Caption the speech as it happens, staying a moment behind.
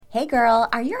Hey girl,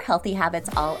 are your healthy habits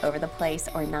all over the place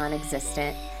or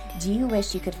non-existent? Do you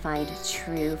wish you could find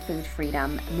true food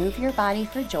freedom, move your body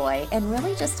for joy, and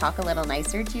really just talk a little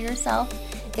nicer to yourself?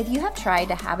 If you have tried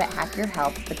to habit hack your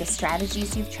health, but the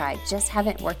strategies you've tried just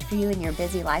haven't worked for you in your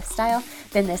busy lifestyle,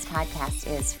 then this podcast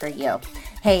is for you.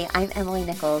 Hey, I'm Emily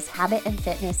Nichols, habit and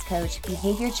fitness coach,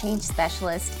 behavior change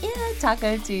specialist, and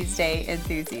Taco Tuesday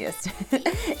enthusiast.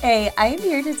 Hey, I am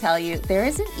here to tell you there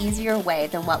is an easier way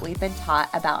than what we've been taught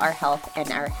about our health and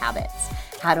our habits.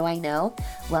 How do I know?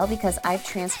 Well, because I've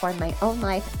transformed my own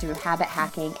life through habit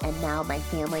hacking, and now my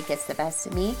family gets the best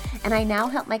of me, and I now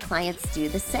help my clients do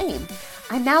the same.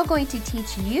 I'm now going to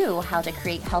teach you how to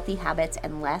create healthy habits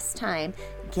in less time,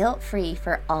 guilt-free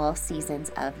for all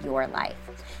seasons of your life.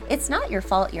 It's not your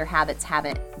fault your habits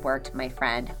haven't worked, my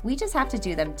friend. We just have to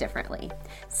do them differently.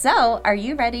 So, are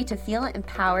you ready to feel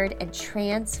empowered and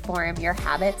transform your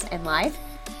habits and life?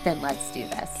 Then let's do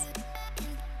this.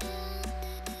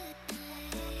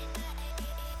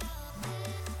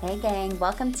 Hey gang,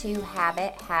 welcome to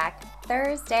Habit Hack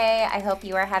Thursday. I hope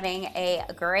you are having a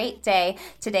great day.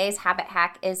 Today's habit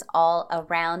hack is all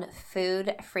around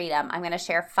food freedom. I'm going to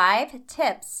share 5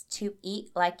 tips to eat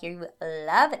like you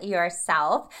love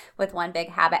yourself with one big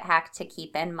habit hack to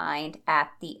keep in mind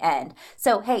at the end.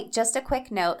 So hey, just a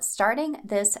quick note, starting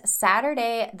this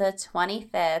Saturday, the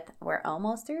 25th, we're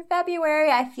almost through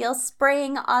February. I feel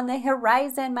spring on the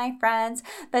horizon, my friends.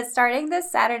 But starting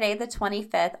this Saturday, the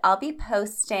 25th, I'll be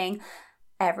posting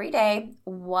every day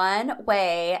one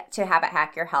way to habit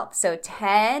hack your health. So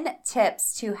 10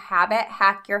 tips to habit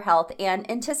hack your health in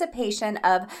anticipation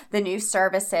of the new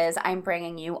services I'm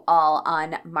bringing you all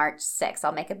on March 6th.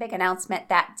 I'll make a big announcement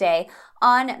that day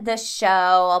on the show.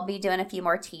 I'll be doing a few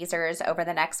more teasers over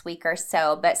the next week or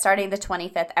so, but starting the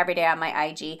 25th, every day on my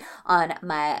IG, on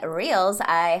my reels,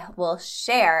 I will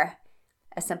share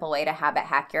a simple way to habit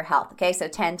hack your health. Okay, so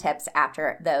 10 tips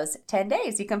after those 10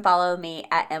 days. You can follow me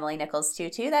at Emily Nichols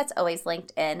 22. That's always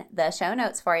linked in the show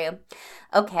notes for you.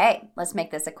 Okay, let's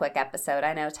make this a quick episode.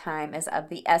 I know time is of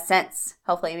the essence.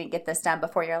 Hopefully you can get this done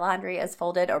before your laundry is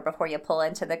folded or before you pull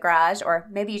into the garage, or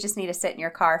maybe you just need to sit in your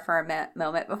car for a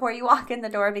moment before you walk in the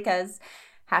door because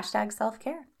hashtag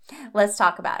self-care. Let's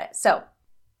talk about it. So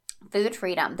food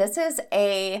freedom. This is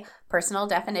a personal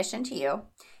definition to you.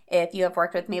 If you have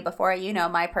worked with me before, you know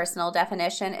my personal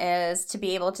definition is to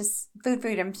be able to, food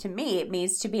freedom to me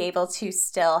means to be able to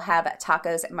still have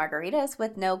tacos and margaritas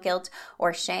with no guilt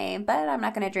or shame, but I'm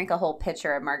not going to drink a whole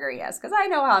pitcher of margaritas because I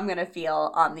know how I'm going to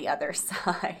feel on the other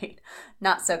side.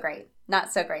 Not so great.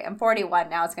 Not so great. I'm 41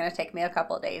 now. It's going to take me a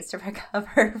couple of days to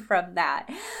recover from that.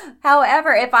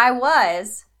 However, if I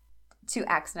was to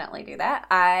accidentally do that,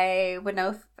 I would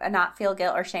not feel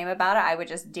guilt or shame about it. I would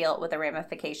just deal with the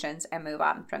ramifications and move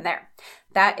on from there.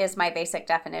 That is my basic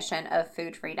definition of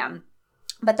food freedom.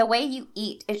 But the way you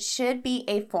eat, it should be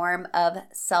a form of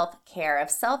self-care, of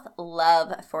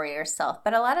self-love for yourself.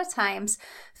 But a lot of times,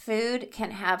 food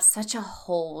can have such a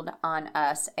hold on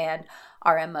us and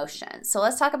our emotions. So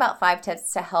let's talk about 5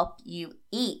 tips to help you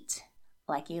eat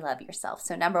like you love yourself.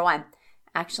 So number 1,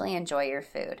 actually enjoy your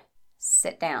food.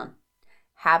 Sit down.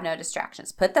 Have no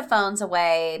distractions. Put the phones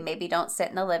away. Maybe don't sit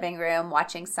in the living room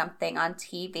watching something on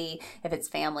TV. If it's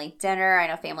family dinner, I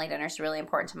know family dinner is really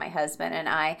important to my husband and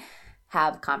I.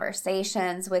 Have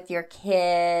conversations with your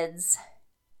kids.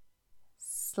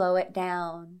 Slow it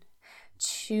down.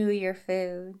 Chew your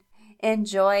food.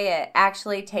 Enjoy it.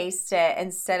 Actually taste it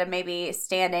instead of maybe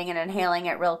standing and inhaling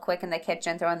it real quick in the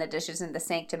kitchen, throwing the dishes in the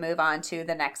sink to move on to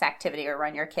the next activity or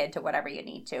run your kid to whatever you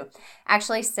need to.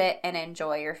 Actually sit and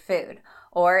enjoy your food.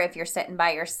 Or if you're sitting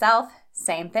by yourself,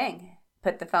 same thing.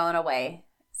 Put the phone away.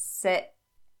 Sit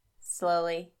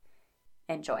slowly.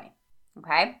 Enjoy.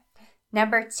 Okay?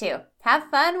 Number 2,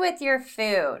 have fun with your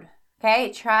food.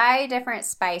 Okay, try different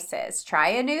spices, try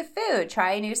a new food,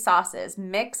 try new sauces,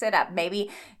 mix it up. Maybe,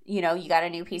 you got a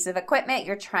new piece of equipment,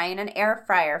 you're trying an air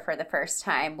fryer for the first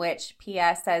time, which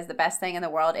PS says the best thing in the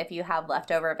world if you have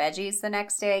leftover veggies the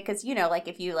next day. Because,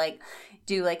 if you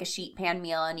do a sheet pan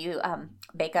meal and you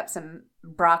bake up some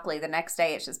broccoli the next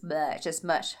day, it's just bleh, it's just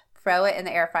mush. Throw it in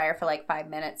the air fryer for 5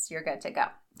 minutes, you're good to go.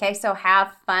 Okay, so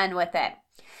have fun with it.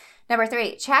 Number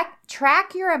 3,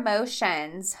 track your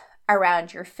emotions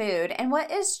around your food and what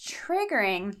is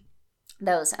triggering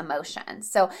those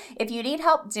emotions. So if you need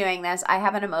help doing this, I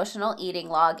have an emotional eating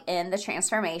log in the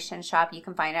Transformation Shop. You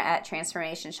can find it at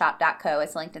transformationshop.co.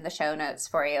 It's linked in the show notes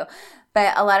for you.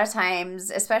 But a lot of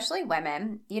times, especially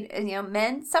women,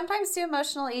 men sometimes do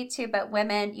emotional eat too, but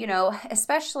women,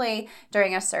 especially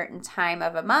during a certain time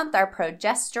of a month, our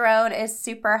progesterone is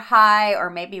super high, or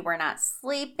maybe we're not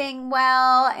sleeping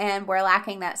well and we're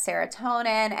lacking that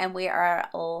serotonin, and we are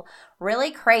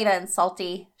really craving salt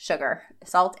and sugar,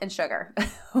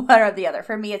 one or the other.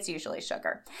 For me, it's usually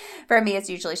sugar.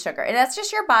 And that's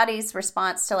just your body's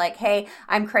response to like, hey,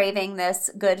 I'm craving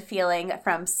this good feeling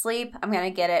from sleep. I'm going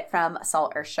to get it from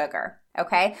salt or sugar.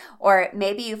 Okay. Or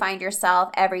maybe you find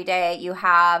yourself every day, you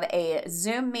have a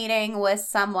Zoom meeting with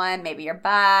someone, maybe your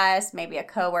boss, maybe a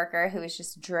coworker who is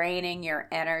just draining your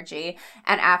energy.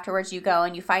 And afterwards you go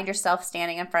and you find yourself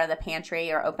standing in front of the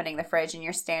pantry or opening the fridge, and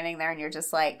you're standing there and you're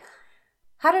just like,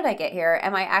 how did I get here?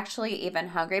 Am I actually even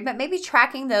hungry? But maybe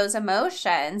tracking those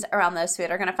emotions around those food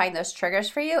are going to find those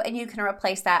triggers for you, and you can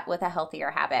replace that with a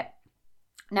healthier habit.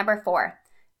 Number 4,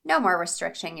 no more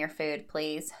restricting your food,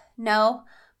 please. No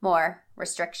more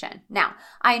restriction. Now,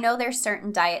 I know there's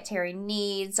certain dietary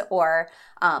needs or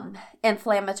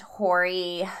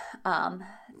inflammatory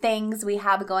things we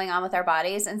have going on with our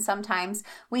bodies, and sometimes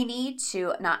we need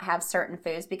to not have certain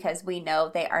foods because we know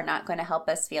they are not going to help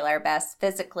us feel our best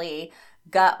physically,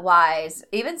 gut-wise,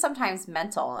 even sometimes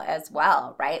mental as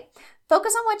well, right?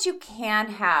 Focus on what you can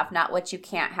have, not what you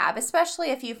can't have,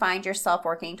 especially if you find yourself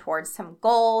working towards some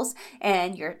goals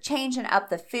and you're changing up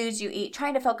the foods you eat,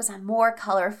 trying to focus on more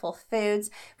colorful foods.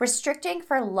 Restricting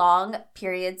for long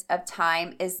periods of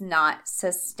time is not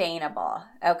sustainable,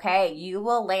 okay? You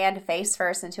will land face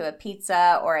first into a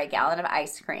pizza or a gallon of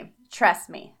ice cream. Trust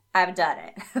me. I've done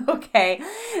it. Okay.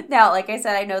 Now, like I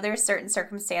said, I know there's certain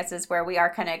circumstances where we are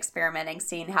kind of experimenting,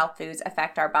 seeing how foods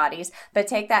affect our bodies, but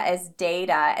take that as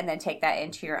data and then take that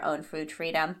into your own food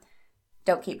freedom.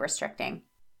 Don't keep restricting.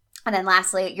 And then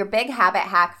lastly, your big habit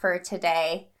hack for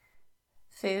today: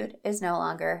 food is no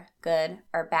longer good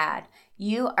or bad.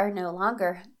 You are no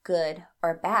longer good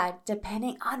or bad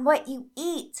depending on what you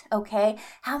eat, okay?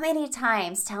 How many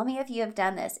times, tell me if you have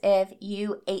done this, if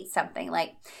you ate something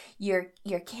like your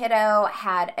kiddo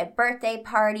had a birthday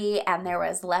party and there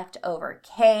was leftover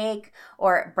cake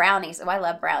or brownies. Oh, I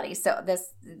love brownies. So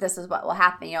this is what will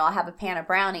happen. I'll have a pan of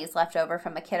brownies left over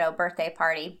from a kiddo birthday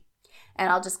party, and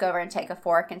I'll just go over and take a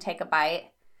fork and take a bite.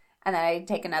 And then I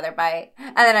take another bite,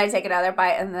 and then I take another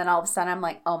bite, and then all of a sudden I'm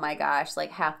like, oh my gosh, like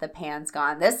half the pan's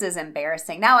gone. This is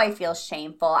embarrassing. Now I feel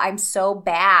shameful. I'm so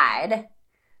bad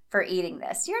for eating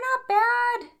this. You're not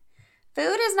bad.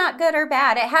 Food is not good or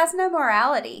bad. It has no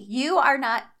morality. You are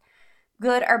not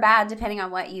good or bad depending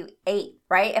on what you ate,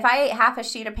 right? If I ate half a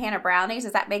sheet of pan of brownies,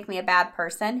 does that make me a bad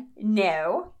person?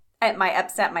 No. It might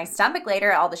upset my stomach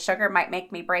later. All the sugar might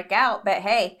make me break out, but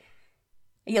hey,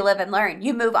 you live and learn.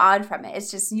 You move on from it.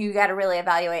 It's just you got to really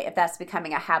evaluate if that's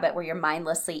becoming a habit where you're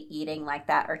mindlessly eating like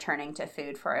that or turning to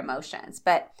food for emotions.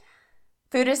 But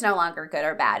food is no longer good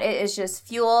or bad. It is just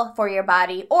fuel for your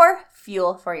body or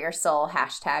fuel for your soul.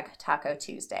 Hashtag Taco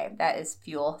Tuesday. That is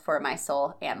fuel for my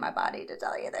soul and my body, to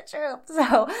tell you the truth.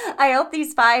 So I hope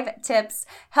these 5 tips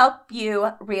help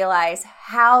you realize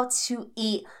how to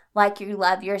eat like you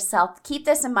love yourself. Keep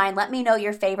this in mind. Let me know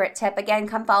your favorite tip. Again,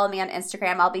 come follow me on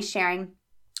Instagram. I'll be sharing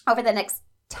over the next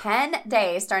 10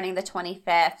 days, starting the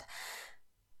 25th,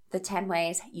 the 10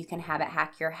 ways you can habit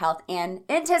hack your health in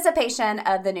anticipation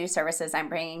of the new services I'm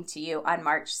bringing to you on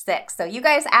March 6th. So you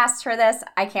guys asked for this.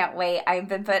 I can't wait. I've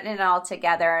been putting it all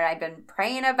together, and I've been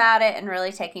praying about it and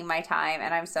really taking my time,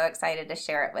 and I'm so excited to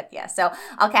share it with you. So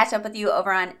I'll catch up with you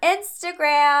over on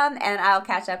Instagram, and I'll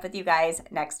catch up with you guys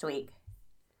next week.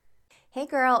 Hey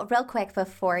girl, real quick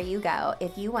before you go,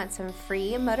 if you want some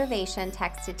free motivation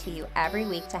texted to you every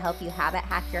week to help you habit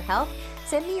hack your health,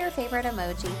 send me your favorite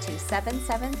emoji to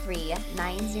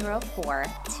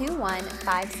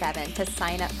 773-904-2157 to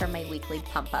sign up for my weekly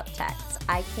pump-up texts.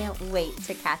 I can't wait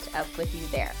to catch up with you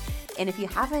there. And if you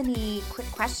have any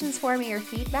quick questions for me or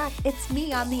feedback, it's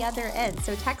me on the other end.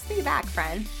 So text me back,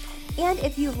 friend. And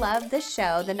if you love the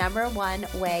show, the number one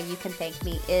way you can thank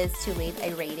me is to leave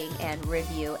a rating and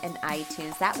review in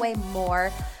iTunes. That way more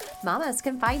mamas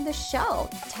can find the show.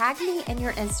 Tag me in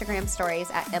your Instagram stories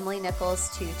at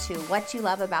EmilyNichols22 what you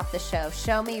love about the show.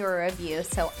 Show me your review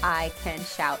so I can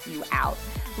shout you out.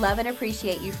 Love and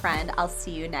appreciate you, friend. I'll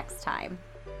see you next time.